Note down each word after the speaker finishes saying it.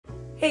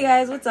Hey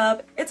guys, what's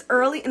up? It's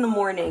early in the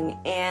morning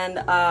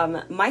and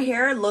my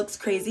hair looks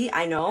crazy,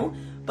 I know,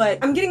 but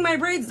I'm getting my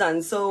braids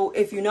done, so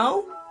if you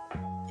know,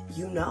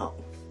 you know.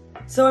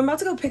 So I'm about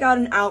to go pick out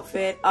an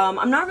outfit.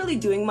 I'm not really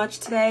doing much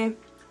today.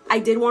 I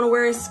did want to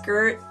wear a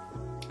skirt.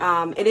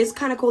 It is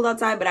kind of cold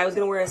outside, but I was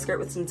gonna wear a skirt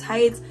with some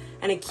tights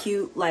and a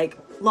cute like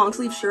long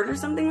sleeve shirt or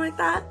something like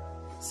that.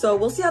 So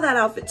we'll see how that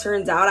outfit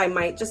turns out. I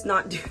might just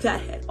not do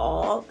that at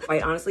all.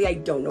 Quite honestly, I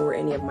don't know where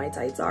any of my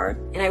tights are.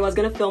 And I was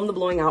gonna film the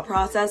blowing out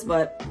process,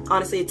 but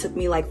honestly, it took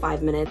me like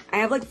 5 minutes. I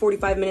have like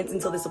 45 minutes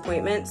until this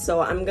appointment,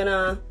 so I'm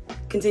gonna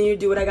continue to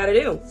do what I gotta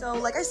do. So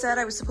like I said,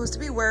 I was supposed to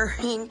be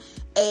wearing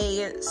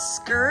a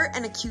skirt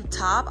and a cute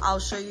top. I'll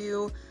show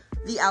you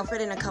the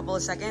outfit in a couple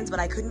of seconds, but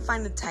I couldn't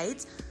find the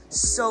tights.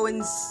 So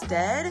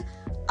instead,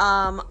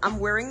 I'm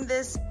wearing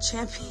this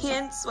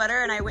Champion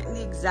sweater and I went in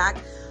the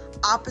exact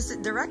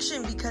opposite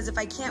direction because if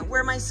I can't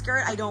wear my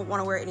skirt, I don't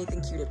want to wear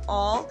anything cute at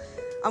all.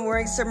 I'm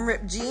wearing some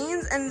ripped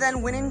jeans and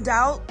then when in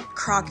doubt,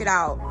 crock it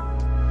out.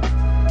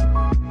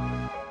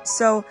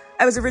 So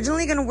I was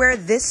originally going to wear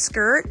this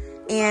skirt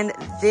and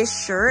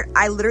this shirt.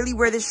 I literally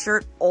wear this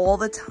shirt all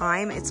the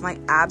time. It's my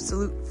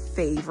absolute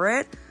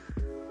favorite.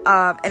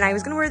 And I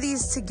was going to wear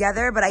these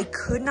together, but I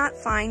could not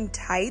find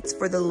tights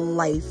for the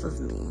life of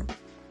me.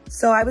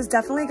 So I was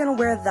definitely going to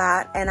wear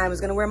that and I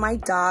was going to wear my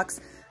Docs.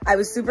 I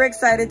was super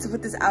excited to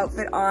put this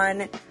outfit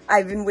on.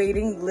 I've been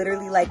waiting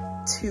literally like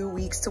 2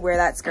 weeks to wear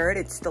that skirt.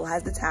 It still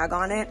has the tag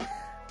on it.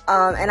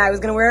 And I was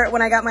gonna wear it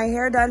when I got my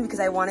hair done because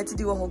I wanted to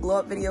do a whole glow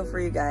up video for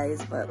you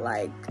guys, but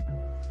like,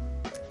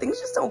 things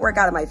just don't work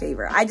out in my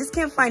favor. I just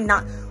can't find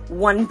not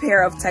one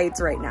pair of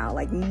tights right now,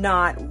 like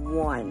not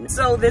one.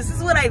 So this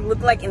is what I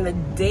look like in the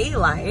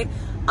daylight.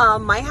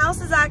 My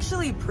house is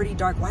actually pretty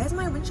dark. Why is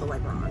my windshield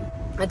wiper on?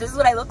 But this is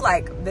what I look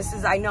like. This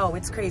is, I know,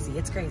 it's crazy,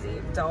 it's crazy.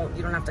 You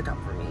don't have to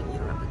come for me. You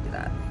don't have to do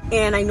that.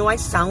 And I know I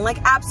sound like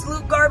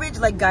absolute garbage.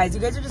 Like guys,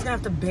 you guys are just gonna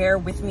have to bear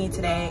with me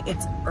today.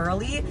 It's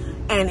early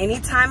and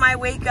anytime I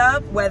wake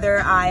up, whether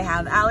I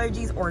have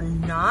allergies or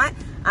not,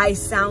 I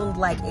sound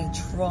like a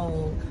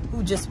troll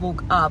who just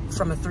woke up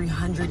from a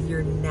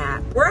 300-year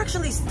nap. We're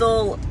actually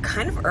still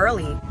kind of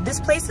early.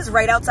 This place is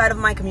right outside of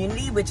my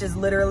community, which is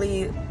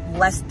literally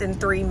less than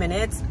 3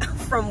 minutes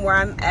from where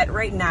I'm at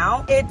right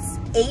now. It's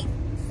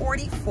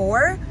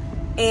 8:44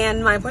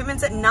 and my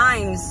appointment's at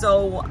 9,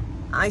 so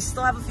I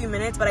still have a few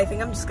minutes, but I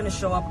think I'm just gonna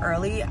show up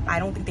early. I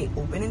don't think they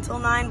open until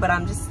 9, but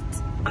I'm just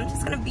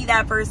gonna be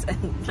that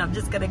person. I'm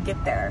just gonna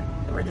get there.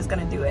 We're just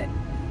gonna do it.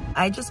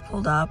 I just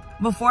pulled up.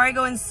 Before I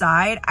go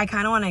inside, I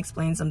kind of want to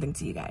explain something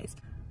to you guys.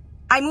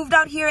 I moved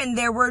out here and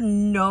there were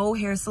no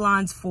hair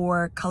salons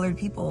for colored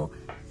people.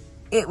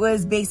 It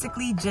was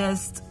basically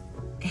just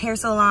hair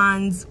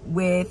salons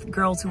with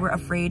girls who were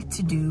afraid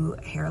to do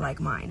hair like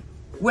mine.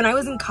 When I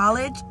was in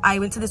college, I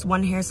went to this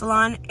one hair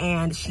salon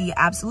and she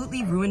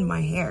absolutely ruined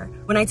my hair.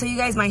 When I tell you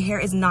guys my hair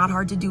is not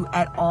hard to do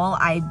at all,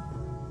 I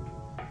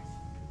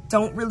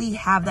don't really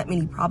have that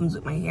many problems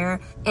with my hair.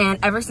 And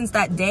ever since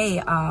that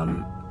day,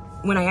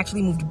 when I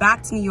actually moved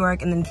back to New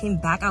York and then came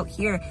back out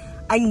here,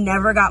 I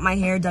never got my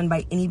hair done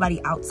by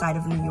anybody outside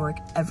of New York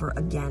ever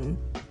again.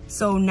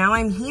 So now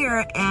I'm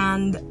here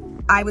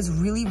and I was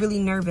really, really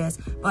nervous,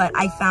 but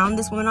I found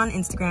this woman on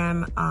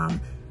Instagram.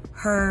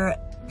 Her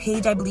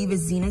page, I believe,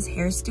 is Zena's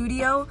Hair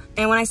Studio.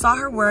 And when I saw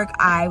her work,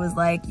 I was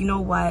like, you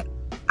know what?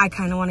 I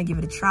kind of want to give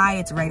it a try.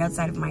 It's right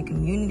outside of my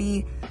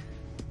community.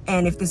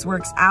 And if this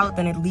works out,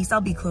 then at least I'll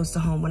be close to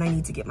home when I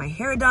need to get my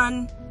hair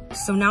done.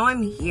 So now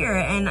I'm here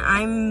and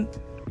I'm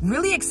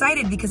really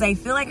excited because I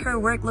feel like her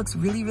work looks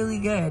really, really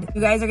good.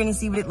 You guys are gonna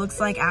see what it looks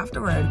like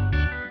afterward.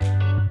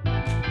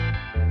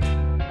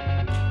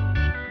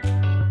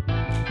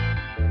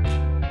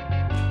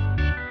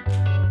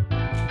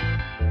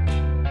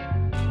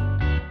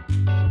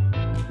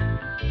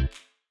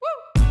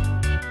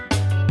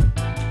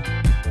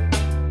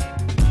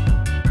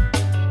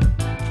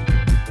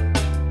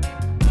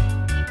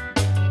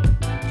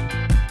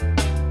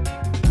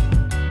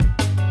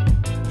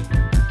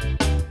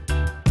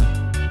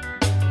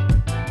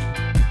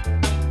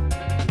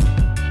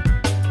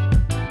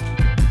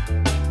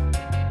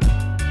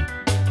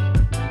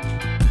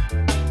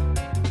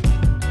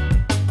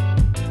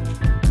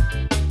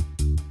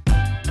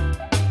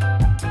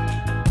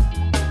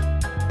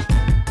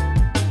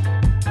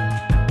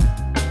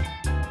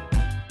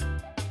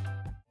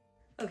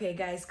 Okay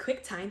guys,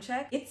 quick time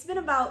check. It's been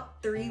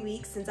about 3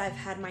 weeks since I've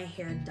had my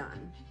hair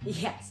done.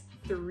 Yes,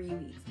 3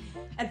 weeks.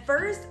 At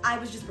first, I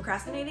was just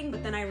procrastinating,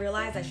 but then I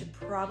realized I should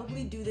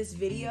probably do this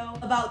video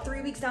about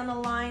 3 weeks down the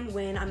line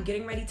when I'm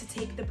getting ready to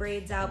take the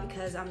braids out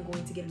because I'm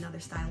going to get another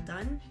style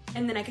done.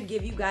 And then I could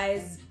give you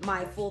guys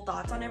my full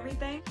thoughts on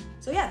everything.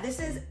 So yeah, this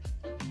is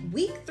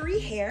week 3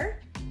 hair.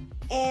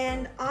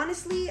 And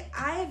honestly,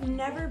 I've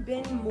never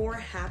been more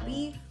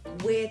happy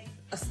with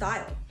a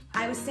style.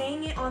 I was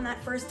saying it on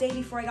that first day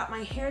before I got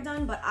my hair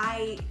done, but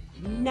I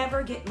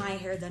never get my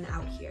hair done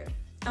out here.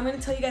 I'm gonna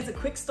tell you guys a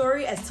quick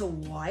story as to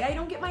why I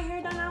don't get my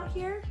hair done out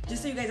here,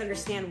 just so you guys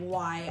understand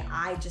why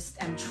I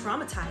just am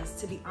traumatized,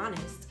 to be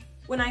honest.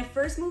 When I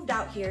first moved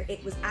out here,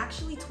 it was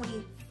actually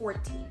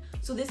 2014.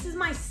 So this is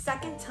my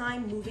second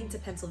time moving to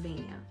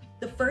Pennsylvania.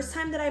 The first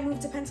time that I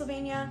moved to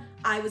Pennsylvania,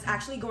 I was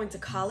actually going to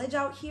college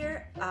out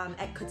here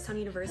at Kutztown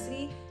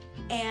University.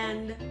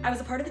 And I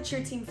was a part of the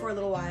cheer team for a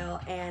little while,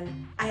 and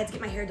I had to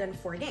get my hair done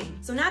before a game.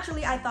 So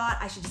naturally, I thought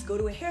I should just go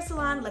to a hair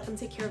salon, let them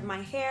take care of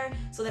my hair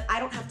so that I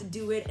don't have to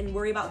do it and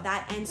worry about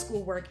that and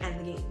schoolwork and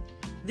the game.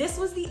 This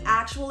was the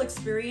actual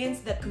experience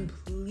that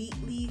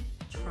completely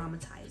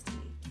traumatized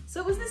me. So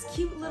it was this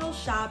cute little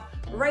shop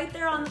right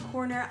there on the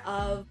corner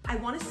of, I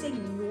want to say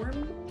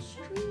Normal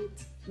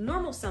Street?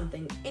 Normal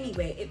something.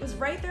 Anyway, it was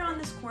right there on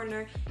this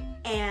corner,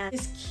 and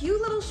this cute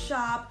little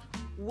shop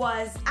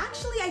was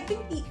actually, I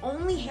think, the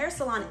only hair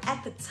salon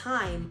at the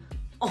time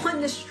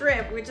on the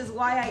strip, which is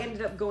why I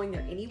ended up going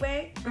there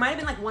anyway. There might have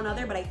been like one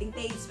other, but I think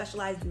they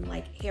specialized in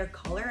like hair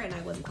color, and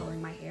I wasn't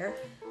coloring my hair.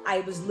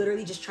 I was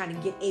literally just trying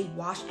to get a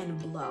wash and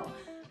blow.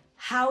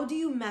 How do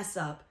you mess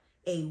up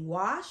a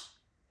wash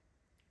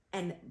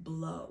and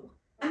blow?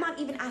 I'm not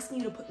even asking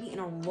you to put me in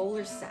a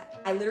roller set.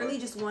 I literally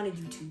just wanted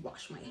you to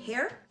wash my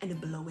hair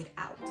and blow it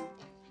out.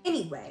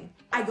 Anyway,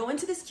 I go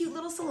into this cute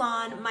little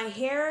salon. My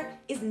hair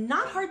is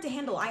not hard to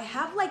handle. I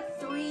have like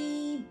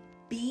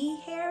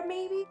 3B hair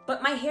maybe,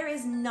 but my hair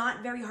is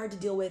not very hard to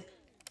deal with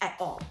at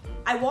all.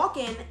 I walk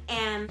in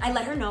and I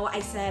let her know,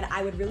 I said,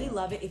 I would really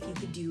love it if you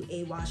could do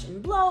a wash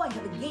and blow. I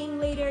have a game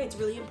later. It's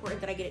really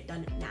important that I get it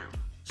done now.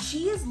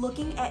 She is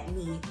looking at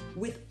me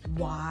with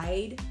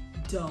wide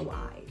doe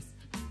eyes,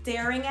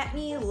 staring at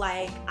me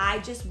like I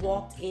just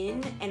walked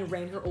in and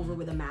ran her over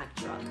with a Mack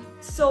truck.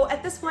 So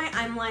at this point,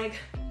 I'm like,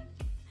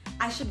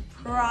 I should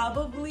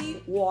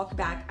probably walk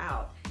back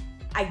out.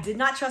 I did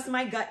not trust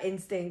my gut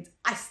instinct.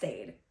 I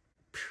stayed.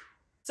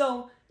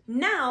 So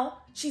now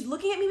she's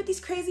looking at me with these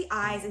crazy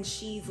eyes and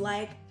she's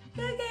like,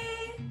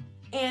 okay.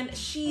 And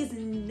she's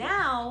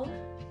now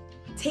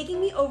taking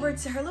me over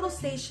to her little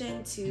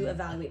station to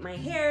evaluate my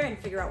hair and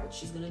figure out what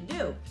she's gonna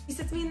do. She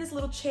sits me in this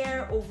little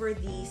chair over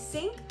the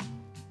sink,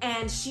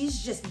 and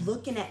she's just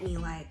looking at me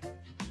like,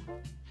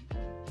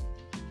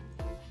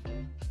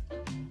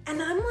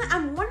 and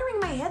I'm wondering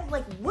in my head,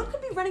 like, what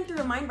could be running through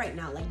her mind right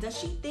now? Like, does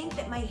she think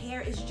that my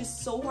hair is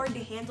just so hard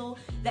to handle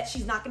that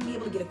she's not gonna be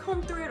able to get a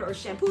comb through it or a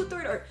shampoo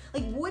through it, or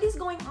like, what is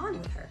going on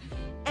with her?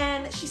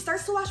 And she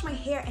starts to wash my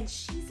hair and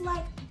she's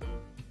like,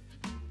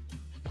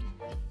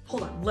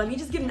 hold on, let me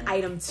just get an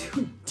item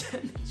to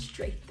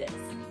demonstrate this.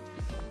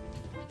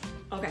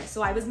 Okay,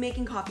 so I was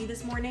making coffee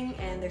this morning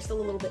and there's still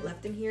a little bit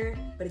left in here,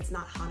 but it's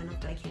not hot enough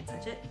that I can't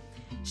touch it.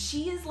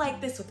 She is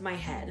like this with my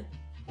head.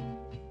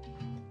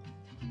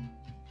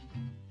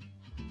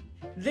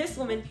 This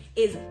woman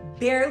is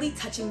barely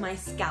touching my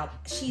scalp.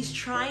 She's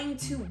trying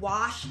to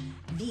wash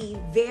the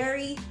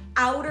very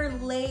outer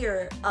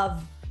layer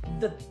of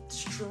the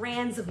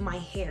strands of my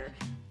hair.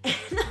 And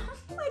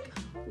I'm like,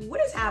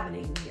 what is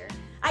happening here?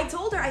 I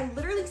told her, I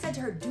literally said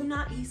to her, do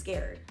not be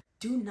scared.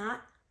 Do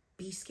not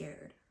be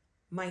scared.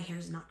 My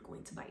hair's not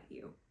going to bite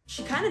you.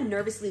 She kind of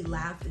nervously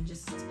laughed and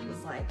just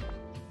was like,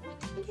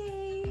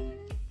 okay.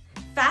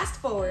 Fast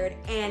forward,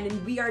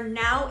 and we are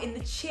now in the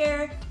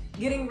chair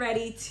getting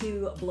ready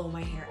to blow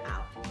my hair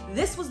out.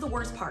 This was the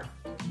worst part.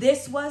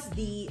 This was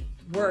the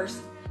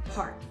worst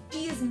part.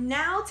 She is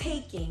now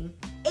taking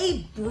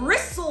a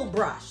bristle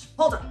brush.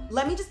 Hold on,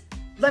 let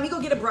me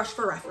go get a brush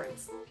for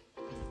reference.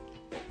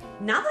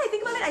 Now that I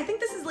think about it, I think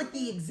this is like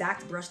the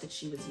exact brush that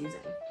she was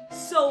using.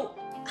 So,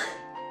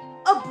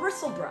 a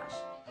bristle brush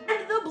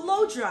and the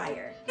blow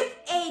dryer with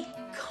a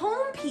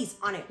comb piece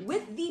on it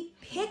with the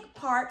pick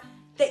part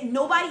that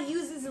nobody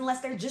uses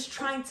unless they're just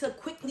trying to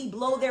quickly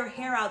blow their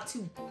hair out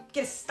to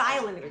get a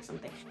style in it or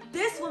something.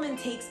 This woman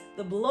takes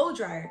the blow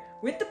dryer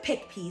with the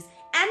pick piece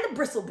and the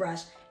bristle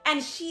brush,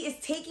 and she is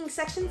taking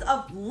sections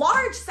of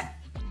large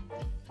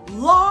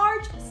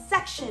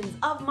sections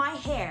of my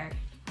hair,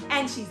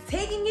 and she's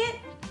taking it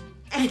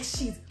and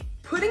she's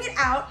putting it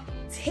out,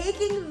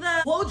 taking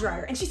the blow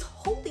dryer, and she's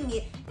holding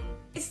it.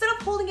 Instead of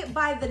holding it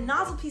by the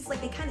nozzle piece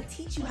like they kind of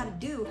teach you how to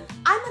do,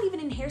 I'm not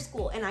even in hair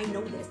school and I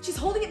know this. She's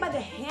holding it by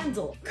the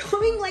handle,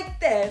 going like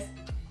this,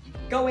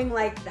 going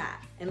like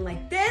that, and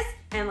like this,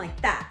 and like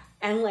that,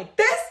 and like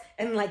this,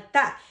 and like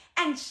that.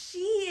 And she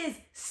is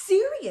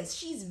serious.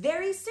 She's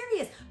very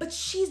serious, but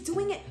she's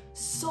doing it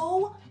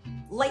so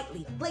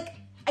lightly. Like,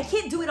 I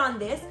can't do it on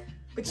this,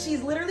 but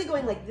she's literally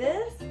going like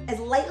this, as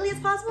lightly as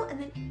possible,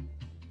 and then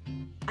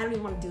I don't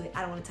even want to do it.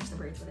 I don't want to touch the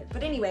braids with it.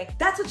 But anyway,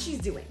 that's what she's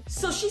doing.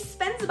 So she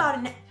spends about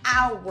an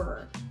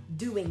hour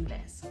doing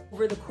this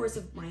over the course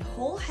of my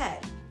whole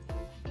head.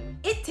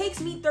 It takes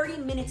me 30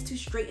 minutes to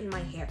straighten my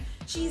hair.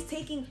 She's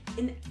taking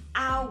an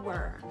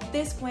hour. At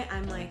this point,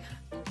 I'm like,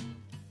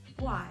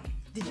 why?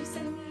 Did you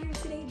send me here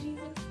today,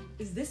 Jesus?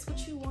 Is this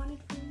what you wanted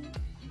from me?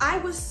 I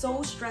was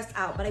so stressed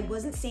out, but I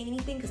wasn't saying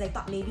anything because I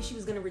thought maybe she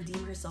was gonna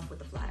redeem herself with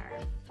the flat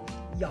iron.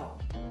 Y'all,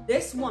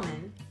 this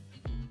woman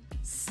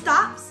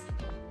stops,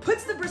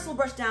 puts the bristle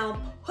brush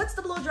down, puts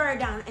the blow dryer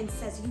down, and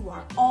says, you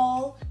are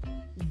all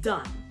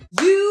done.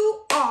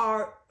 You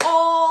are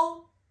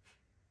all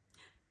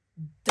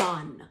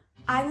done.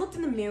 I looked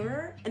in the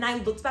mirror and I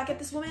looked back at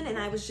this woman and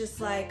I was just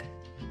like,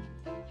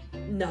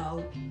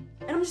 no.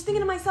 And I'm just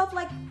thinking to myself,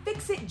 like,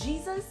 fix it,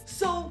 Jesus.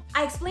 So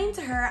I explained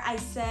to her, I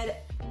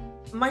said,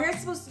 my hair is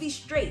supposed to be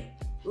straight,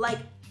 like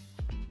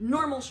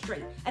normal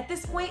straight. At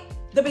this point,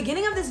 the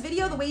beginning of this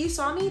video, the way you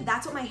saw me,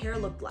 that's what my hair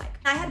looked like.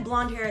 I had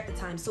blonde hair at the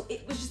time, so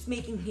it was just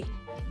making it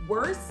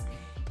worse.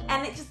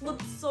 And it just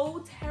looked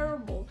so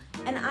terrible.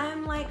 And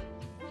I'm like,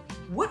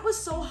 what was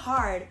so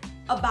hard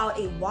about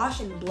a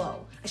wash and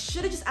blow? I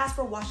should have just asked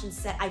for a wash and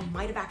set. I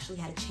might have actually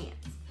had a chance.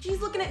 She's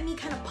looking at me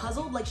kind of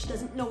puzzled, like she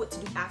doesn't know what to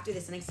do after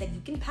this. And I said,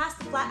 you can pass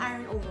the flat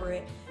iron over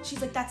it.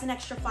 She's like, that's an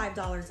extra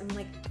 $5. I'm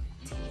like,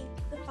 take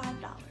the $5.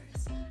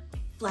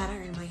 Flat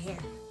iron my hair.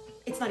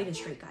 It's not even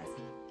straight, guys.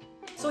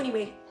 So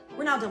anyway,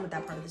 we're now done with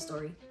that part of the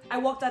story. I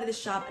walked out of the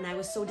shop and I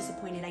was so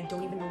disappointed. I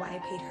don't even know why I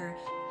paid her.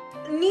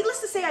 Needless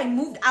to say, I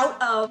moved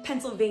out of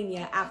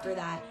Pennsylvania after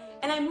that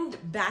and I moved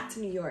back to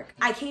New York.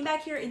 I came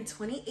back here in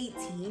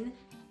 2018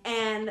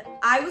 and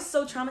I was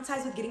so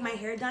traumatized with getting my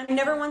hair done. I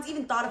never once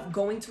even thought of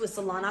going to a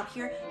salon out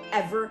here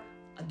ever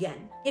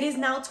again. It is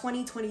now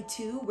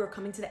 2022. We're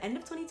coming to the end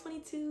of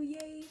 2022,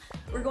 yay.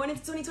 We're going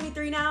into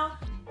 2023 now.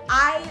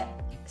 I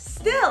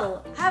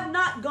still have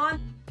not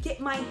gone get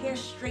my hair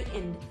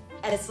straightened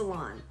at a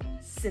salon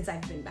since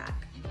I've been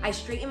back. I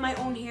straighten my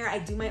own hair, I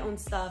do my own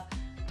stuff.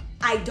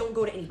 I don't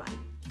go to anybody.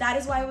 That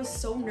is why I was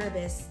so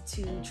nervous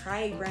to try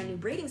a brand new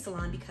braiding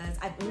salon because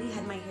I've only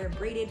had my hair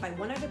braided by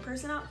one other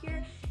person out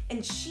here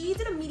and she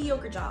did a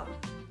mediocre job.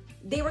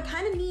 They were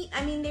kind of neat.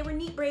 I mean, they were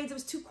neat braids. It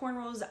was 2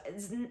 cornrows.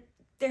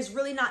 There's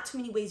really not too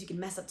many ways you can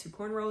mess up 2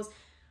 cornrows,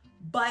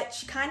 but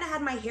she kind of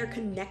had my hair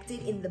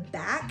connected in the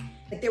back.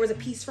 Like there was a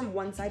piece from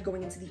one side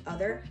going into the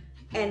other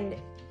and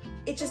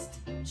it just,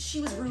 she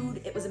was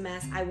rude. It was a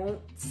mess. I won't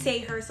say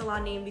her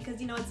salon name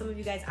because you know what, some of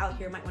you guys out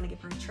here might want to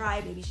give her a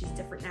try. Maybe she's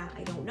different now,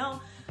 I don't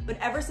know. But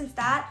ever since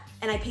that,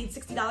 and I paid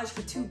 $60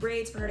 for 2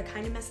 braids for her to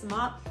kind of mess them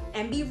up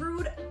and be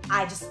rude,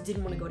 I just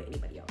didn't want to go to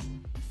anybody else.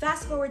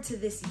 Fast forward to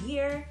this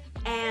year,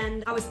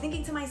 and I was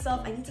thinking to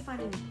myself, I need to find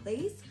a new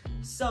place.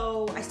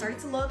 So I started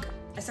to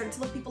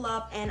look people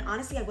up, and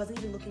honestly, I wasn't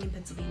even looking in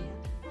Pennsylvania.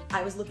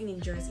 I was looking in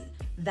Jersey.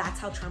 That's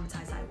how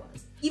traumatized I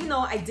was. Even though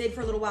I did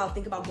for a little while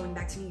think about going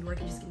back to New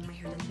York and just getting my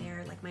hair done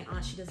there. Like my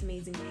aunt, she does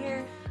amazing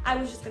hair. I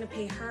was just gonna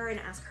pay her and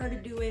ask her to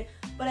do it.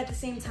 But at the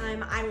same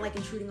time, I don't like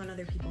intruding on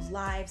other people's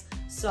lives.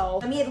 So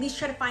let me at least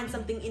try to find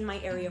something in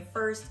my area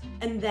first.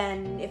 And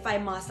then if I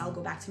must, I'll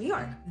go back to New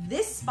York.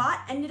 This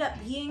spot ended up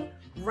being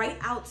right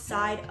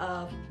outside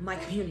of my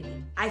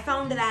community. I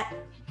found that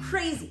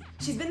crazy.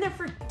 She's been there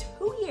for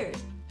 2 years.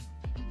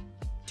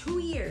 2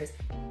 years.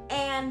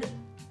 And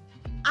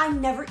I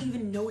never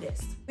even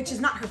noticed, which is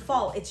not her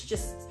fault. It's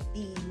just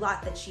the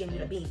lot that she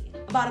ended up being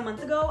in. About a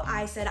month ago,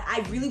 I said,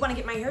 I really want to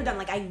get my hair done.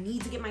 Like, I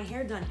need to get my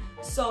hair done.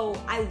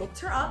 So I looked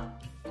her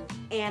up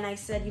and I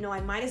said, you know,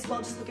 I might as well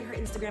just look at her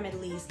Instagram at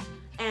least.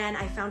 And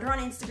I found her on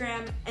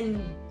Instagram and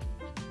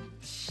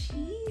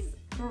she's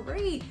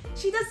great.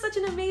 She does such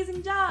an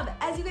amazing job.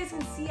 As you guys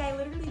can see, I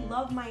literally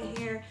love my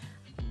hair.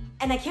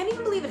 And I can't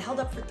even believe it held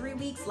up for 3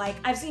 weeks. Like,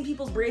 I've seen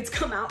people's braids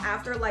come out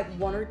after like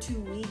 1 or 2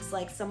 weeks.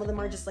 Like, some of them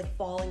are just like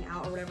falling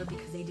out or whatever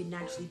because they didn't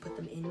actually put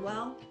them in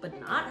well, but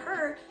not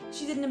her.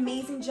 She did an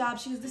amazing job.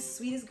 She was the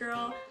sweetest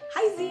girl.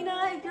 Hi,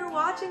 Zena, if you're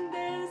watching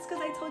this,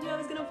 because I told you I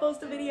was gonna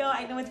post a video.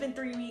 I know it's been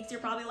 3 weeks. You're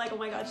probably like, oh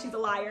my God, she's a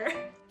liar.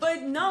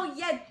 But no,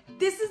 yeah,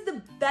 this is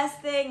the best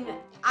thing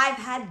I've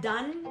had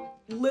done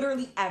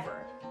literally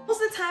ever. Most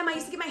of the time, I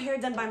used to get my hair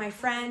done by my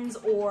friends,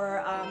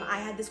 or I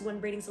had this one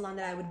braiding salon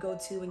that I would go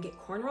to and get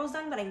cornrows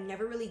done, but I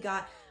never really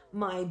got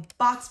my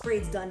box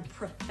braids done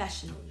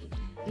professionally.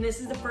 And this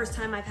is the first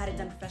time I've had it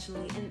done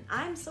professionally, and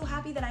I'm so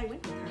happy that I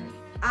went with her.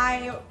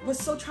 I was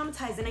so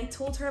traumatized, and I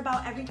told her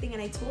about everything,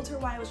 and I told her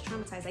why I was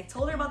traumatized. I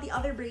told her about the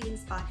other braiding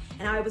spot,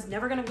 and I was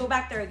never gonna go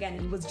back there again,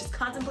 and was just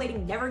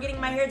contemplating never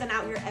getting my hair done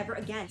out here ever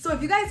again. So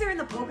if you guys are in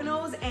the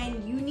Poconos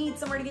and you need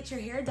somewhere to get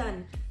your hair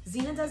done,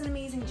 Zena does an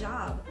amazing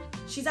job.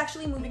 She's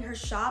actually moving her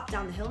shop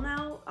down the hill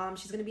now.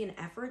 She's gonna be an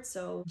effort,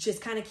 so just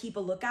kind of keep a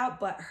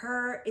lookout. But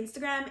her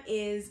Instagram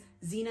is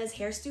Zena's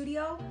Hair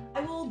Studio.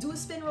 I will do a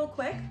spin real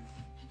quick.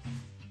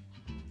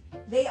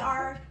 They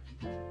are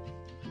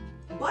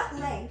butt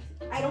length.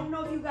 I don't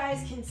know if you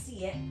guys can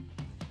see it.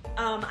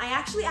 I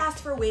actually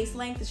asked for waist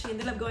length and she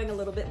ended up going a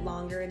little bit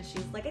longer and she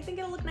was like, I think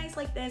it'll look nice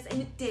like this,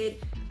 and it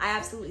did. I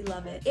absolutely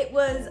love it. It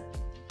was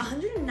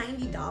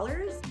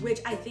 $190, which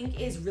I think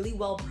is really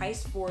well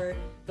priced for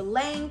the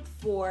length,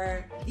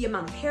 for the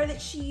amount of hair that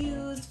she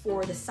used,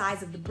 for the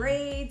size of the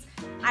braids.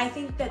 I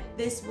think that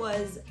this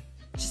was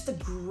just a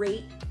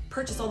great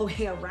purchase all the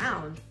way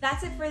around.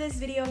 That's it for this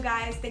video,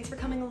 guys. Thanks for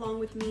coming along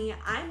with me.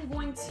 I'm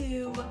going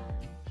to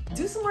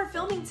do some more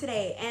filming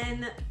today,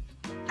 and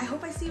I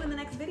hope I see you in the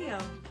next video.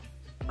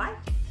 Bye.